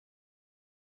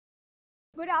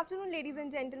Good afternoon, ladies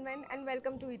and gentlemen, and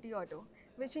welcome to ET Auto.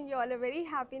 Wishing you all a very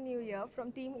happy new year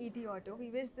from Team ET Auto.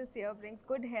 We wish this year brings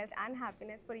good health and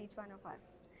happiness for each one of us.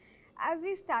 As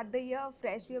we start the year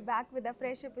fresh, we are back with a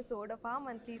fresh episode of our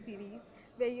monthly series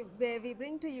where we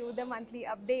bring to you the monthly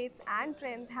updates and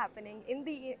trends happening in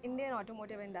the Indian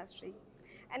automotive industry.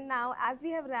 And now, as we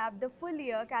have wrapped the full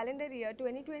year, calendar year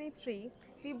 2023,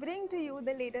 we bring to you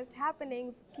the latest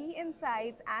happenings, key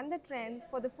insights and the trends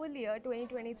for the full year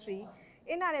 2023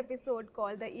 in our episode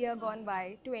called The Year Gone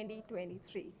By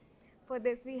 2023. For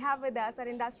this, we have with us our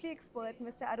industry expert,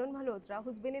 Mr. Arun Malhotra,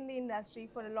 who's been in the industry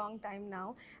for a long time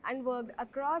now and worked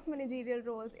across managerial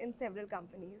roles in several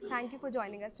companies. Thank you for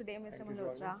joining us today, Mr.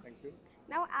 Malhotra. Thank you.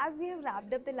 Now, as we have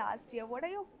wrapped up the last year, what are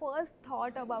your first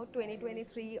thought about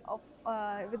 2023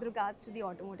 with regards to the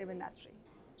automotive industry?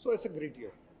 So it's a great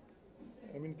year.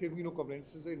 I mean, can be no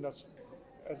complaints. As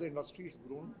an industry, it's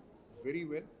grown very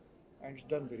well and it's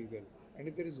done very well. And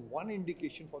if there is one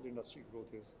indication for the industry growth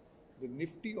is the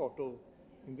Nifty Auto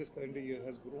in this calendar year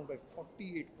has grown by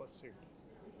 48%,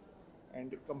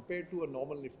 and compared to a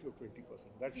normal Nifty of 20%.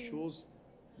 That shows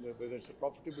whether it's the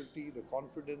profitability, the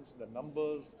confidence, the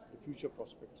numbers, the future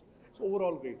prospects. So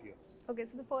overall, great year. Okay,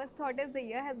 so the first thought is the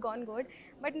year has gone good,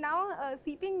 but now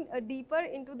seeping deeper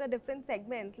into the different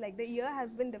segments, like the year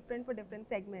has been different for different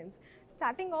segments.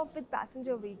 Starting off with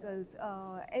passenger vehicles,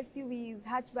 SUVs,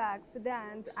 hatchbacks,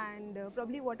 sedans, and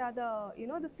probably what are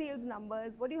the sales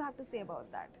numbers? What do you have to say about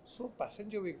that? So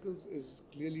passenger vehicles is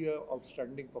clearly an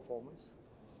outstanding performance.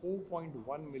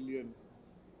 4.1 million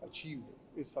achieved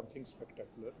is something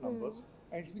spectacular numbers,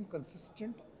 and it's been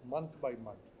consistent month by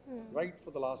month, right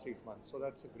for the last 8 months. So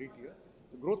that's a great year.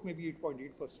 The growth may be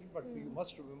 8.8%, but you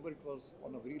must remember it was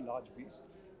on a very large base,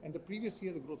 and the previous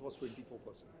year the growth was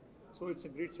 24%. So it's a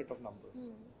great set of numbers.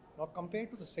 Now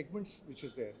compared to the segments which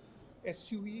is there,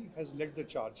 SUV has led the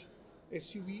charge.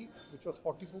 SUV, which was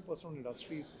 44% of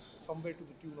industry, is somewhere to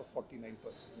the tune of 49%.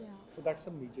 Yeah. So that's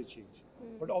a major change.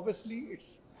 But obviously,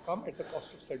 it's come at the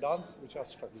cost of sedans, which are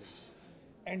struggling.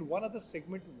 And one other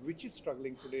segment which is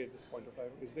struggling today at this point of time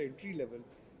is the entry level,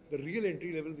 the real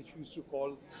entry level, which we used to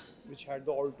call, which had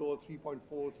the Alto 3.4,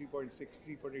 3.6,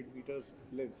 3.8 meters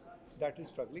length. That is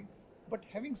struggling. But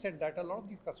having said that, a lot of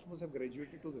these customers have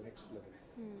graduated to the next level.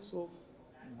 So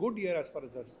good year as far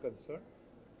as that is concerned.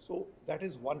 So that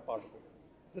is one part of it.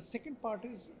 The second part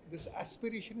is this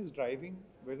aspiration is driving,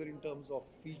 whether in terms of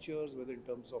features, whether in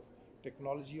terms of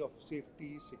technology of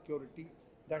safety, security,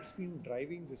 that's been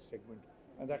driving this segment,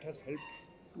 and that has helped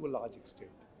to a large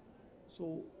extent.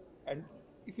 So, and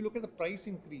if you look at the price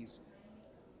increase,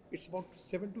 it's about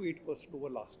 7 to 8% over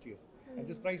last year. And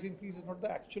this price increase is not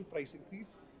the actual price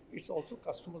increase, it's also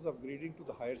customers upgrading to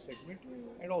the higher segment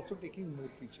and also taking more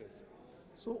features.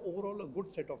 So overall, a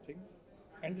good set of things.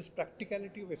 And this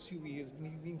practicality of SUV is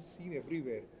being seen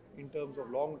everywhere in terms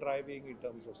of long driving, in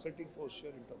terms of sitting posture,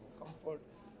 in terms of comfort,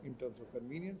 in terms of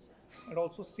convenience, and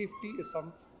also safety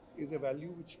is a value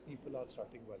which people are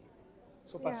starting valuing.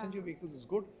 So passenger vehicles is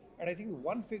good, and I think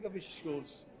one figure which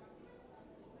shows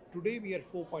today we are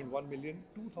 4.1 million.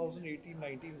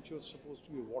 2018-19, which was supposed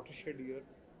to be a watershed year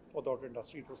for the auto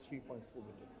industry, it was 3.4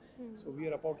 million. So we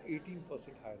are about 18%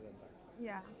 higher than that.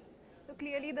 Yeah. So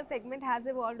clearly the segment has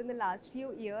evolved in the last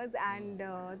few years, and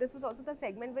this was also the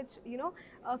segment which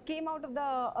came out of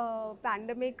the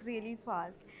pandemic really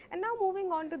fast. And now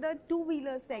moving on to the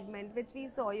two-wheeler segment, which we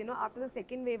saw after the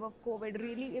second wave of COVID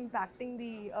really impacting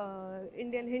the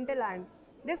Indian hinterland.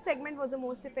 This segment was the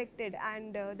most affected,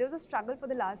 and there was a struggle for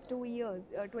the last 2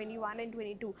 years, 21 and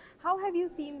 22. How have you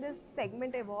seen this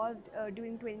segment evolved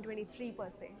during 2023 per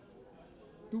se?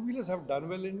 Two-wheelers have done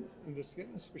well in this year,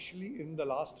 especially in the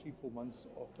last 3-4 months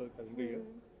of the calendar year.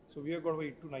 So we have got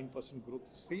 8 to 9% growth,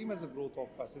 same as the growth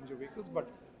of passenger vehicles, but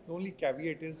the only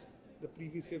caveat is the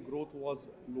previous year growth was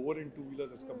lower in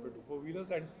two-wheelers as compared to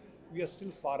four-wheelers, and we are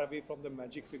still far away from the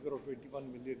magic figure of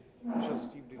 21 million, which was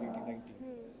achieved in 18-19.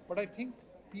 But I think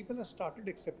people have started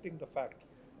accepting the fact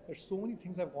that so many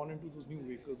things have gone into those new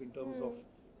vehicles in terms of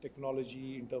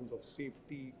technology, in terms of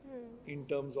safety, in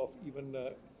terms of even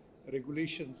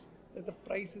regulations, that the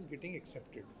price is getting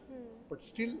accepted. But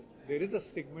still there is a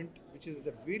segment which is at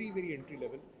the very, very entry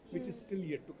level, which is still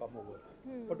yet to come over.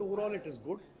 But overall it is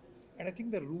good. And I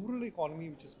think the rural economy,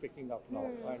 which is picking up now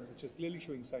and which is clearly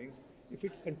showing signs, if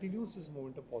it continues this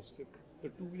momentum positive, the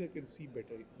two-wheeler can see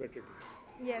better days.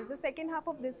 Yes, the second half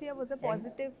of this year was a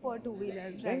positive for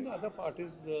two-wheelers, right? Then the other part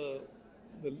is the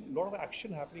lot of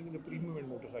action happening in the premium end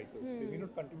motorcycles. They may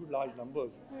not contribute large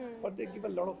numbers, but they give a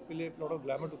lot of fillip, lot of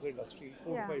glamour to the industry,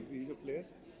 4 to 5 major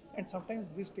players. And sometimes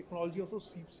this technology also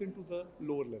seeps into the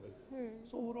lower level.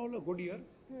 So overall a good year,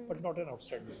 but not an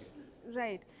outstanding year.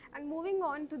 Right. And moving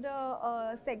on to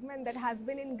the segment that has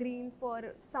been in green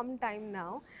for some time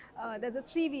now, there's the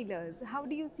three-wheelers. How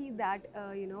do you see that,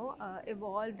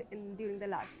 evolved during the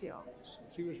last year? So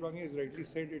Sri Vishwangi has rightly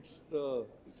said it's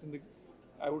in the,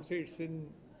 I would say it's in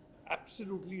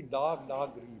absolutely dark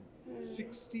green.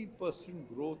 60%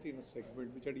 growth in a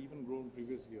segment which had even grown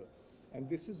previous year. And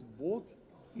this is both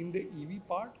in the EV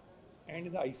part and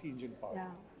in the IC engine part. Yeah.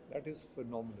 That is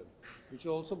phenomenal, which is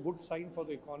also good sign for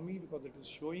the economy because it is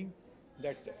showing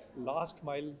that last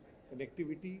mile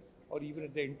connectivity or even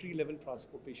at the entry level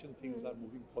transportation things are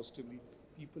moving positively.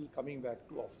 People coming back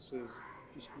to offices,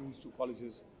 to schools, to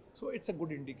colleges. So it's a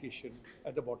good indication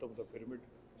at the bottom of the pyramid.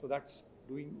 So that's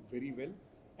doing very well,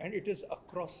 and it is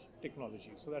across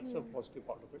technology. So that's a positive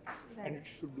part of it, and it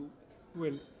should do well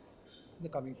in the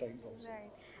coming times also.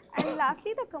 Right. And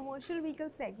lastly, the commercial vehicle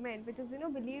segment, which is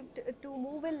believed to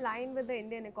move in line with the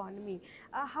Indian economy.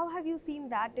 How have you seen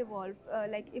that evolve?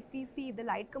 Like if we see the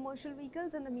light commercial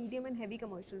vehicles and the medium and heavy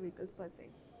commercial vehicles per se.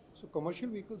 So commercial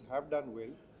vehicles have done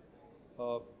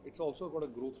well. It's also got a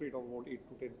growth rate of about 8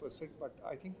 to 10%, but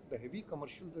I think the heavy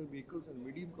commercial vehicles and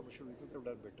medium commercial vehicles have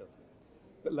done better.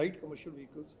 The light commercial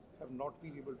vehicles have not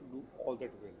been able to do all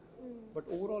that well. But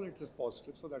overall it is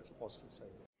positive, so that's a positive sign.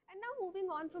 And now moving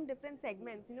on from different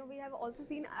segments, we have also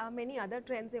seen many other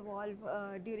trends evolve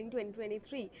during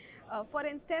 2023. For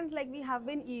instance, like we have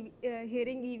been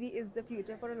hearing EV is the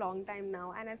future for a long time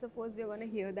now, and I suppose we're going to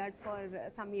hear that for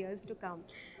some years to come.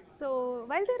 So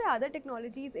while there are other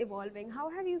technologies evolving, how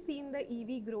have you seen the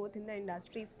EV growth in the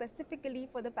industry, specifically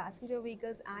for the passenger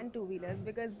vehicles and two-wheelers,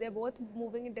 because they're both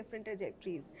moving in different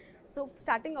trajectories? So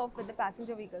starting off with the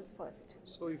passenger vehicles first.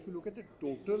 So if you look at the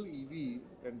total EV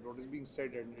and what is being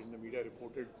said and in the media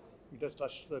reported, it has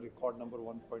touched the record number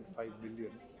 1.5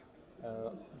 billion,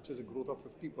 which is a growth of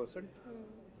 50%.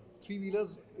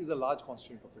 Three-wheelers is a large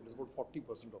constituent of it, it's about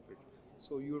 40% of it.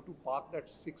 So you have to park that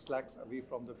 6 lakhs away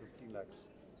from the 15 lakhs.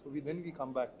 So then we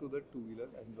come back to the two-wheeler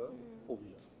and the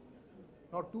four-wheeler.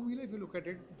 Now two-wheeler, if you look at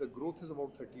it, the growth is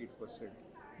about 38%,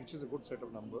 which is a good set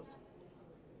of numbers.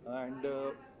 And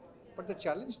but the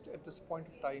challenge at this point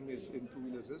of time is in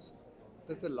two-wheelers is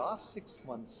that the last 6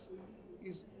 months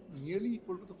is nearly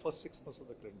equal to the first 6 months of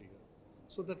the current year.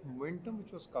 So that momentum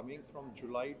which was coming from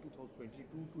July 2022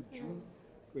 to June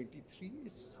 23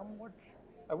 is somewhat,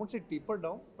 I won't say tapered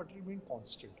down, but remained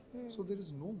constant. So there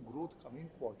is no growth coming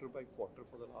quarter by quarter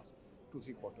for the last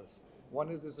 2-3 quarters. One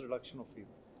is this reduction of FAME.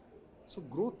 So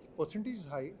growth percentage is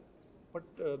high, but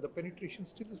the penetration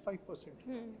still is 5%,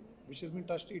 which has been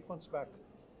touched 8 months back.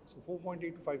 So 4.8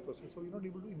 to 5%. So we're not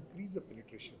able to increase the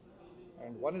penetration.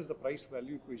 And one is the price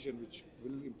value equation, which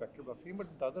will be impacted by FAME. But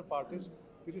the other part is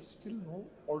there is still no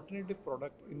alternative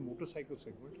product in motorcycle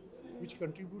segment, which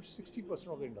contributes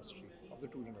 60% of the industry, of the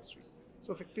two industry.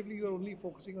 So effectively, you are only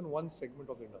focusing on one segment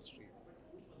of the industry.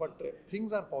 But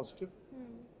things are positive.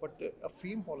 But a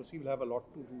FAME policy will have a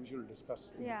lot to do, which we'll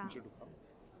discuss in the future to come.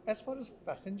 As far as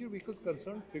passenger vehicles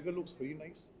concerned, figure looks very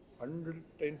nice,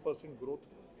 110% growth.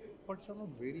 But it's on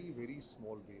a very, very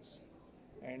small base.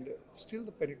 And still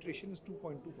the penetration is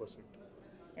 2.2%.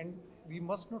 And we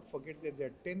must not forget that there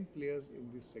are 10 players in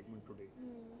this segment today.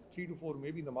 3 to 4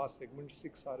 maybe in the mass segment,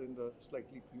 6 are in the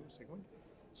slightly premium segment.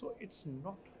 So it's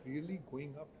not really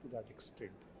going up to that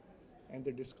extent. And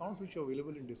the discounts which are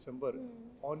available in December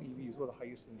on EVs were the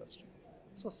highest in industry.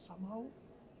 So somehow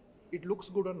it looks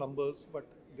good on numbers, but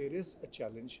there is a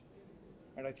challenge.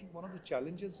 And I think one of the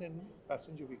challenges in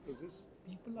passenger vehicles is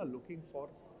people are looking for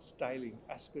styling,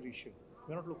 aspiration.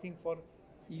 They're not looking for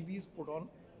EVs put on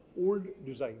old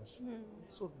designs.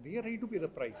 So they are ready to pay the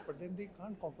price, but then they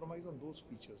can't compromise on those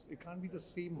features. It can't be the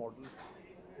same model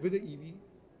with the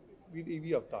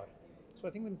EV avatar. So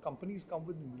I think when companies come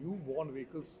with newborn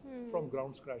vehicles from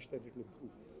ground scratch, then it will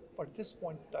improve. But at this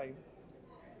point in time,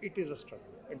 it is a struggle.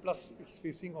 And plus, it's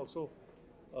facing also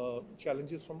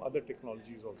challenges from other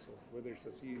technologies also, whether it's a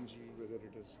CNG, whether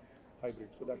it is hybrid.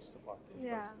 So that's the part.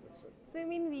 That's it. So you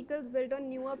mean vehicles built on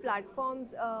newer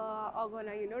platforms are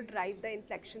gonna, drive the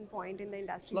inflection point in the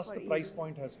industry? Plus the price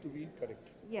point has to be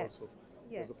correct. Yes. Also.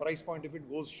 Yes. Because the price point, if it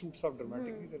shoots up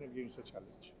dramatically, then again it's a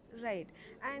challenge. Right.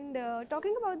 And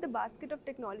talking about the basket of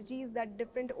technologies that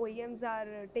different OEMs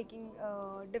are taking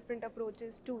different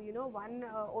approaches to, one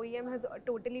OEM has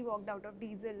totally walked out of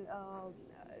diesel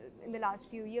in the last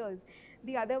few years.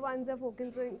 The other ones are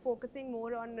focusing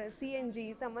more on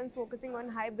CNG, someone's focusing on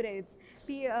hybrids.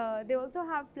 They also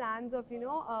have plans of,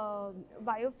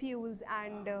 biofuels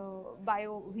and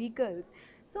bio vehicles.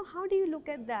 So how do you look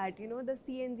at that, the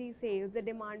CNG sales, the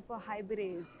demand for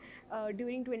hybrids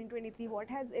during 2023, what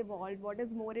has evolved, what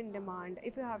is more in demand?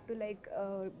 If you have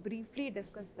to briefly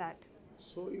discuss that.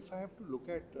 So if I have to look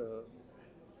at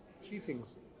three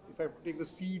things, if I have to take the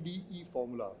CDE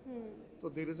formula, so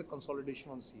there is a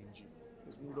consolidation on CNG.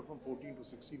 It's moved up from 14 to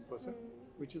 16%,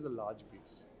 which is a large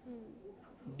base.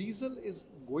 Diesel is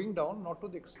going down, not to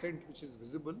the extent which is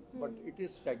visible, but it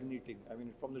is stagnating. I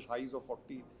mean, from the highs of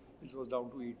 40, it was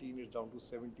down to 18, it's down to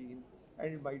 17,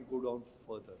 and it might go down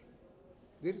further.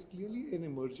 There is clearly an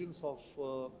emergence of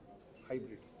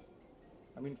hybrid.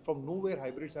 I mean, from nowhere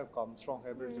hybrids have come, strong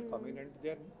hybrids have come in, and they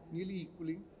are nearly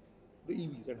equaling the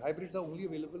EVs. And hybrids are only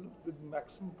available with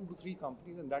maximum 2 to 3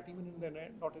 companies, and that even in the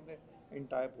not in the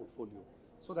entire portfolio.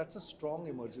 So that's a strong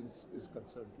emergence is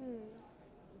concerned.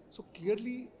 So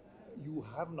clearly, you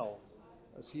have now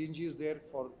CNG is there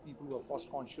for people who are cost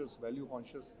conscious, value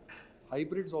conscious.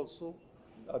 Hybrids also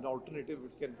an alternative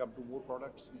which can come to more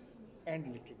products, and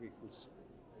electric vehicles.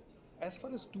 As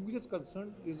far as two-wheelers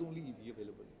concerned, there is only EV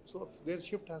available. So if their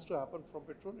shift has to happen from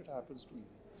petrol, it happens to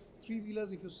EV.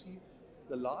 Three-wheelers, if you see,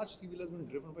 the large three-wheelers have been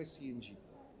driven by CNG.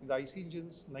 In the IC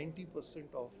engines,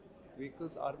 90% of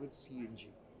vehicles are with CNG.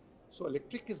 So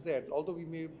electric is there, although we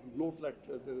may gloat that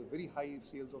there are very high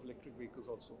sales of electric vehicles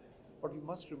also. But we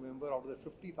must remember out of the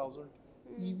 50,000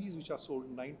 EVs which are sold,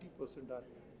 90% are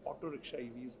auto rickshaw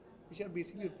EVs, which are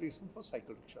basically replacement for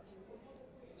cycle rickshaws.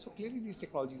 So clearly these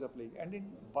technologies are playing. And in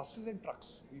buses and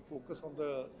trucks, we focus on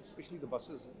especially the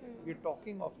buses. We are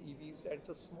talking of EVs, and it's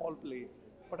a small play.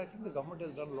 But I think the government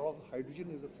has done a lot of hydrogen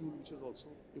as a fuel, which is also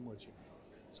emerging.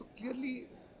 So clearly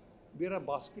there are a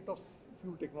basket of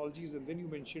fuel technologies, and then you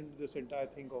mentioned this entire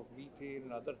thing of methane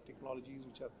and other technologies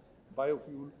which are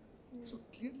biofuel. So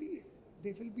clearly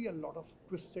there will be a lot of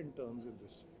twists and turns in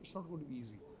this. It's not going to be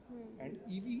easy. And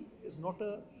EV is not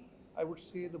I would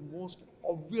say, the most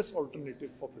obvious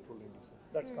alternative for petrol and diesel.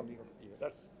 That's coming out clear.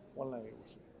 That's one line I would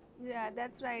say. Yeah,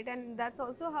 that's right, and that's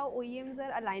also how OEMs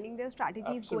are aligning their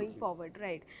strategies Absolutely. going forward,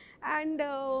 right? And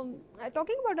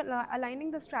talking about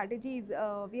aligning the strategies,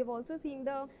 we have also seen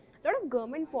a lot of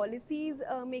government policies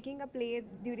making a play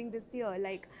during this year,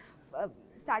 like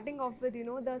starting off with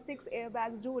the 6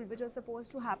 airbags rule, which was supposed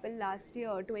to happen last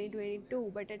year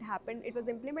 2022, but it was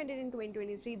implemented in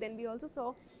 2023. Then we also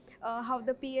saw how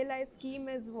the PLI scheme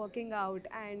is working out,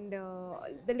 and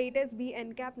the latest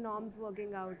BNCAP norms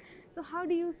working out. So how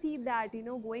do you see that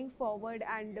going forward,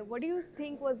 and what do you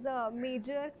think was the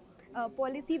major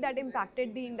policy that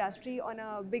impacted the industry on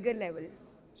a bigger level?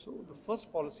 So the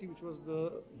first policy, which was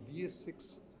the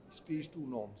BS6 stage 2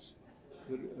 norms,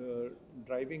 the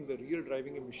real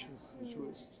driving emissions, which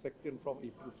was effective from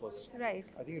April 1st. Right.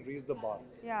 I think it raised the bar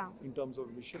in terms of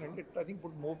emission, and it, I think,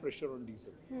 put more pressure on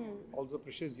diesel. Although the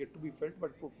pressure is yet to be felt,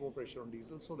 but put more pressure on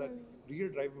diesel, so that real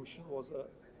drive emission was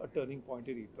a turning point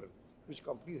in April, which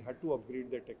companies had to upgrade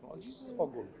their technologies for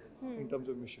good in terms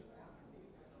of emission.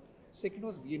 Second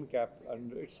was BNCAP,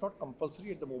 and it's not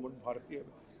compulsory at the moment, Bharatiya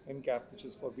NCAP, which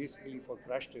is basically for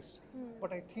crash tests.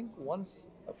 But I think once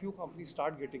a few companies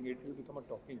start getting it, it will become a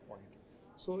talking point.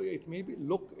 So it may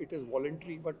it is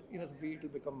voluntary, but in a way it will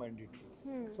become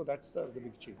mandatory. So that's the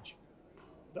big change.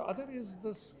 The other is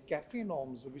this CAFE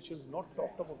norms, which is not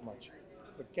talked about much.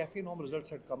 But CAFE norm results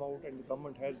had come out, and the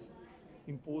government has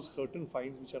imposed certain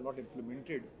fines which are not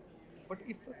implemented. But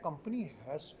if a company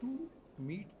has to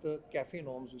meet the CAFE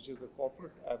norms, which is the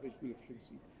corporate average fuel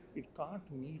efficiency, it can't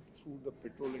meet through the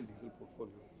petrol and diesel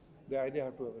portfolio. They either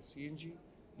have to have a CNG,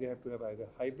 they have to have either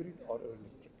hybrid or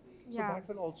electric. So that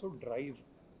will also drive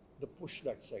the push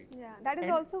that side. Yeah, that is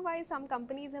also why some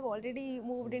companies have already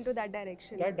moved into that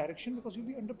direction. Because you'll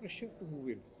be under pressure to move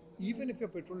in. Even if your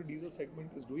petrol and diesel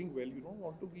segment is doing well, you don't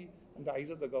want to be in the eyes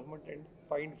of the government and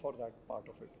fined for that part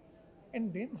of it.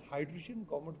 And then hydrogen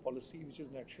government policy, which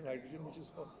is natural hydrogen, which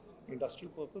is for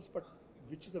industrial purpose, but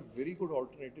which is a very good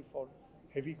alternative for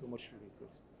heavy commercial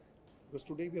vehicles. Because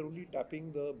today we are only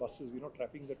tapping the buses, we're not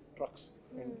tapping the trucks.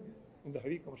 And in the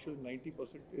heavy commercial,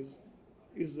 90%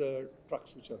 is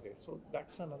trucks which are there. So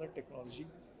that's another technology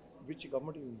which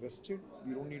government is invested.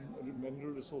 We don't need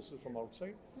mineral resources from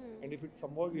outside. And if it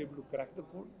somehow we're able to crack the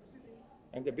code,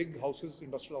 and the big houses,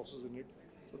 industrial houses in it,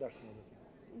 so that's another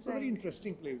thing. It's a very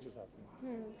interesting play which is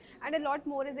happening. And a lot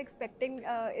more is expecting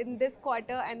in this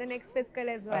quarter and the next fiscal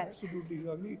as well. Absolutely.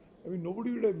 I mean,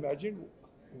 nobody would have imagined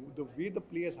the way the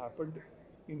play has happened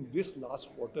in this last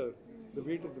quarter, the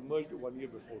way it has emerged 1 year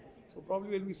before. So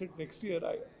probably when we sit next year,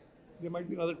 there might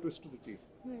be another twist to the tail.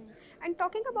 And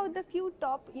talking about the few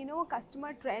top,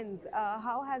 customer trends,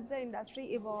 how has the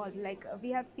industry evolved? Like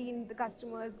we have seen the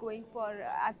customers going for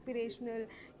aspirational,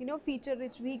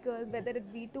 feature-rich vehicles, whether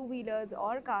it be two-wheelers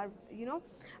or car.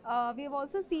 We have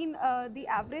also seen the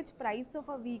average price of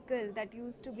a vehicle that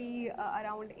used to be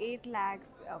around 8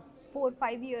 lakhs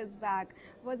 4-5 years back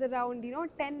was around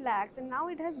 10 lakhs, and now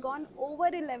it has gone over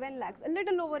 11 lakhs, a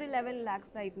little over 11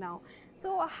 lakhs right now.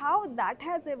 So how that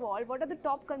has evolved? What are the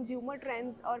top consumer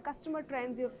trends or customer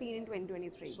trends you have seen in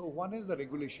 2023? So one is the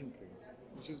regulation trend,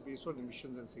 which is based on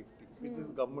emissions and safety, which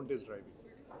this government is driving.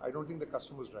 I don't think the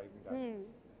customer is driving that.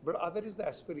 But other is the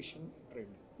aspiration trend,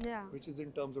 Yeah. which is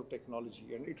in terms of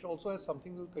technology, and it also has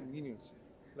something with convenience,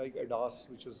 like ADAS,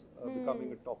 which is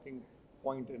becoming a talking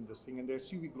point in this thing. And the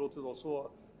SUV growth is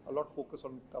also a lot focused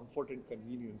on comfort and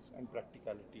convenience and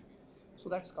practicality. So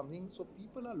that's coming. So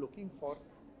people are looking for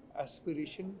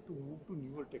aspiration to move to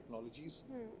newer technologies,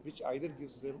 which either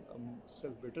gives them a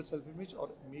better self-image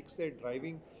or makes their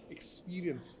driving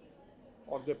experience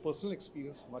or their personal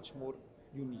experience much more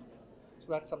unique. So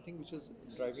that's something which is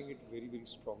driving it very, very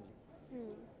strongly.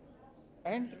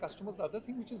 And the customers, the other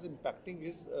thing which is impacting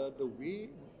is the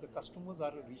way the customers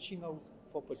are reaching out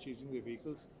for purchasing their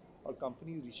vehicles, or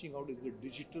companies reaching out, is the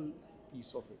digital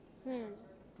piece of it.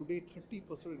 Today,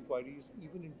 30% inquiries,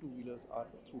 even in two-wheelers, are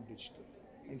through digital,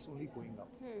 and it's only going up.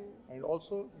 And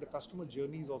also, the customer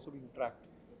journey is also being tracked,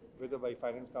 whether by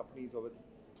finance companies or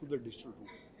through the digital route.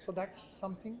 So that's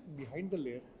something behind the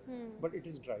layer, but it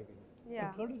is driving. Yeah.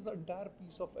 And third is the entire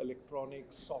piece of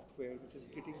electronics, software, which is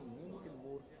getting more and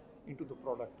more into the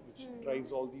product, which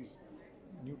drives all these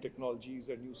new technologies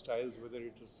and new styles, whether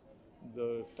it is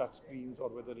the touch screens or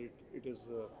whether it is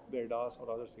the ADAS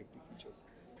or other safety features.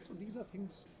 So these are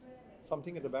things,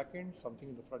 something at the back end, something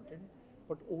in the front end,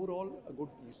 but overall a good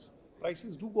piece.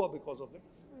 Prices do go up because of that,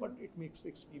 but it makes the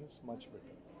experience much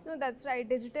better. No, that's right.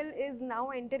 Digital is now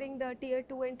entering the tier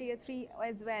 2 and tier 3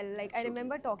 as well. Like, I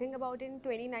remember talking about in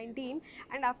 2019,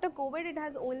 and after COVID it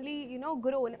has only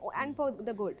grown, and for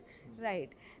the good, right?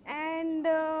 And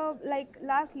like,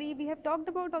 lastly, we have talked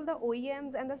about all the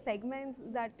OEMs and the segments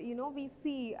that we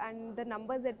see and the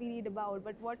numbers that we read about,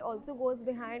 but what also goes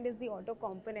behind is the auto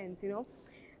components.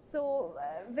 So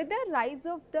with the rise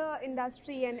of the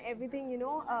industry and everything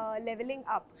leveling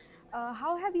up,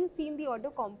 how have you seen the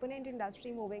auto component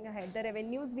industry moving ahead? The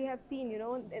revenues we have seen,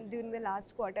 during the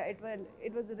last quarter, it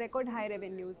was record high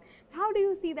revenues. How do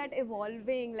you see that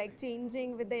evolving, like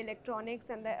changing with the electronics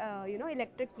and the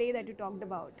electric play that you talked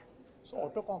about? So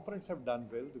auto components have done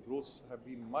well. The growths have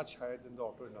been much higher than the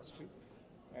auto industry,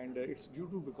 and it's due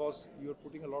to because you are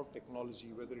putting a lot of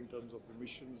technology, whether in terms of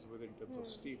emissions, whether in terms of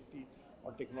safety,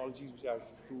 or technologies which are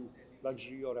to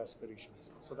luxury or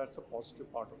aspirations. So that's a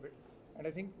positive part of it. And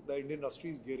I think the Indian industry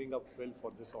is gearing up well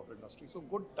for this auto industry. So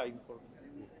good time for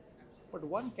it. But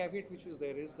one caveat which is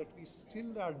there is that we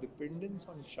still are dependence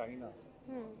on China,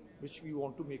 which we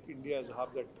want to make India as a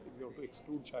hub, that we want to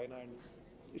exclude China, and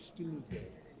it still is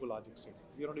there to a large extent.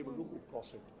 We are not able to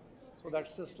cross it. So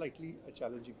that's just slightly a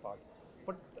challenging part.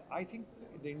 But I think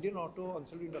the Indian auto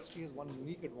ancillary industry has one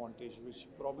unique advantage, which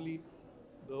probably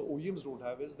the OEMs don't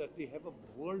have, is that they have a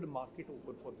world market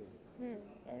open for them.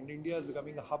 And India is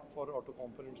becoming a hub for auto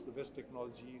components, the best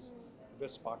technologies, the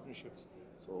best partnerships.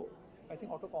 So I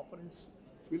think auto components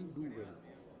will do well.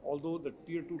 Although the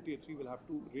tier 2, tier 3 will have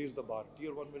to raise the bar.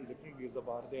 Tier 1 will definitely raise the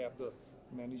bar. They have the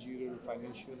managerial,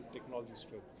 financial, technology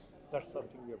strength. That's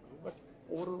something we have to do. But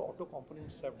overall, auto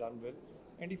components have done well.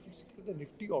 And if you look at the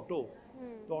Nifty Auto,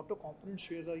 the auto component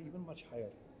shares are even much higher.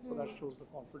 So that shows the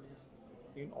confidence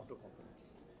in auto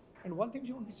components. And one thing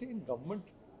you want to say in government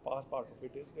part of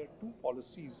it is there are two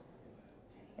policies,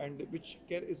 and which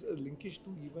is a linkage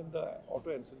to even the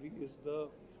auto ancillary, is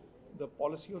the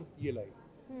policy on PLI.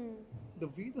 The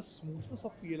way the smoothness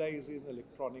of PLI is in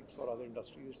electronics or other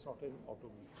industries, it's not in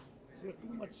automobile. They are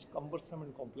too much cumbersome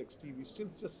and complexity. We still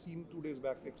just seen 2 days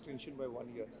back extension by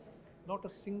 1 year. Not a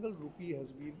single rupee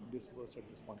has been disbursed at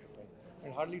this point in time,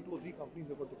 and hardly 2 or 3 companies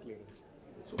have got the clearance.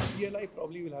 So PLI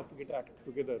probably will have to get act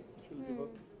together, which will give a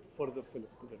further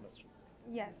fillip to the industry.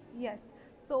 Yes, yes.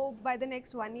 So by the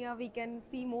next 1 year, we can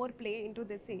see more play into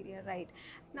this area, right?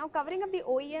 Now, covering up the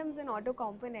OEMs and auto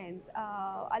components,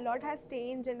 a lot has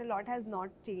changed and a lot has not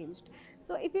changed.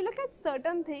 So if you look at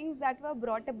certain things that were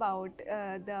brought about,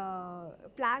 the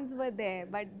plans were there,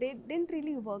 but they didn't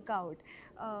really work out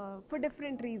for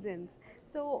different reasons.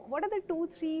 So what are the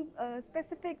 2-3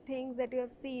 specific things that you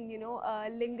have seen,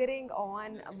 lingering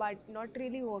on, but not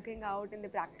really working out in the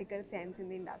practical sense in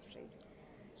the industry?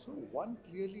 So one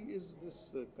clearly is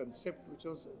this concept which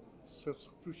was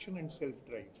subscription and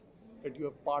self-drive, that you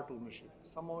have part ownership.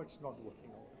 Somehow it's not working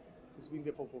out. It's been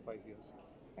there for 4-5 years.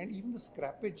 And even the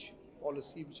scrappage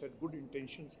policy, which had good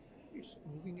intentions, it's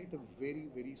moving at a very,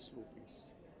 very slow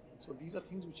pace. So these are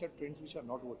things which are trends which are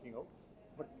not working out.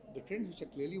 But the trends which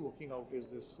are clearly working out is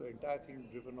this entire thing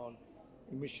driven on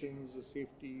emissions,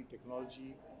 safety,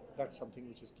 technology. That's something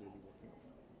which is clearly working out.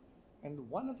 And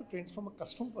one of the trends from a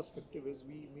customer perspective is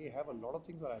we may have a lot of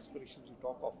things or aspirations we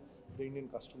talk of. The Indian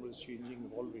customer is changing,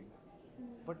 evolving.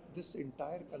 But this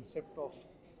entire concept of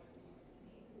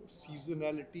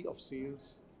seasonality of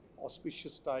sales,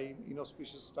 auspicious time,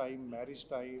 inauspicious time, marriage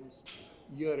times,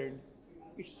 year end,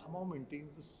 it somehow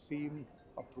maintains the same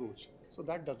approach. So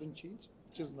that doesn't change,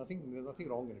 which is nothing, there's nothing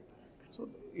wrong in it. So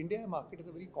the India market is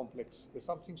a very complex. There's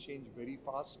some things change very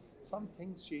fast, some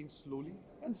things change slowly,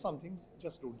 and some things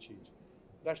just don't change.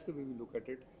 That's the way we look at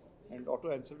it. And auto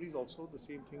ancillaries also the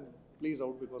same thing plays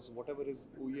out, because whatever is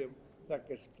OEM, that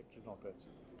gets reflected in auto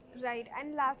ancillary. Right.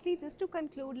 And lastly, just to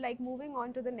conclude, like moving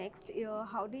on to the next year,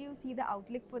 how do you see the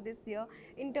outlook for this year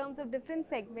in terms of different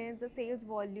segments, the sales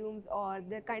volumes, or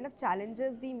the kind of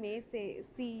challenges we may see,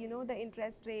 you know, the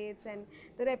interest rates and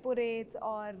the repo rates,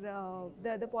 or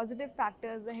the positive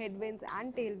factors, the headwinds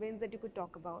and tailwinds that you could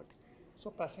talk about? So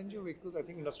passenger vehicles, I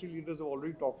think industry leaders have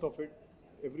already talked of it.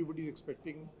 Everybody is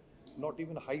expecting not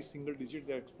even a high single digit,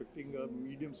 they're expecting a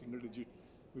medium single digit,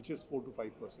 which is 4 to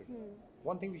 5%.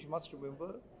 One thing we must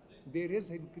remember, there is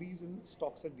increase in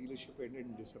stocks at dealership end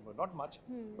in December. Not much,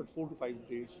 but 4 to 5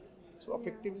 days. So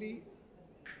effectively,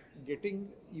 getting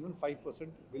even 5%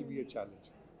 will be a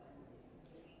challenge.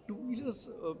 Two-wheelers,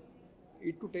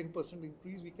 8 to 10%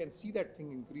 increase, we can see that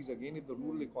thing increase again if the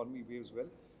rural economy behaves well.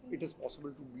 It is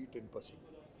possible to beat 10%,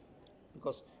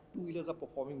 because two-wheelers are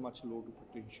performing much lower to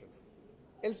potential.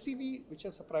 LCV, which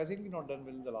has surprisingly not done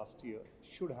well in the last year,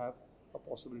 should have a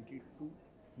possibility to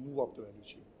move up the value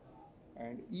chain.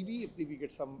 And EV, if we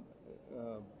get some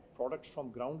products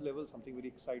from ground level, something very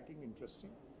exciting, interesting,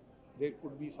 there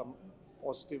could be some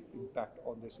positive impact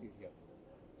on this area.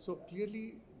 So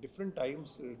clearly, different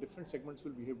times, different segments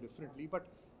will behave differently. But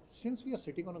since we are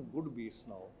sitting on a good base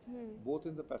now, both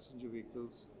in the passenger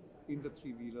vehicles, in the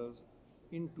three-wheelers,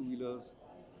 in two-wheelers,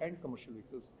 and commercial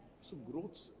vehicles, so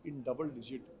growths in double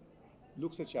digit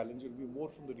looks a challenge. It will be more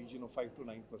from the region of 5 to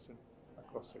 9%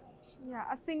 across segments. Yeah,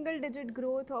 a single digit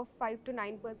growth of 5 to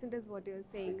 9% is what you're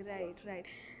saying. Right.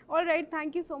 All right,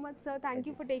 thank you so much, sir. Thank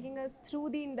you for taking us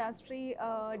through the industry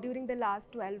during the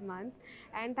last 12 months,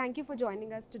 and thank you for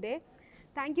joining us today.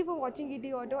 Thank you for watching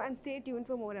ET Auto, and stay tuned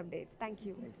for more updates. Thank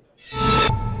you. Thank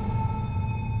you.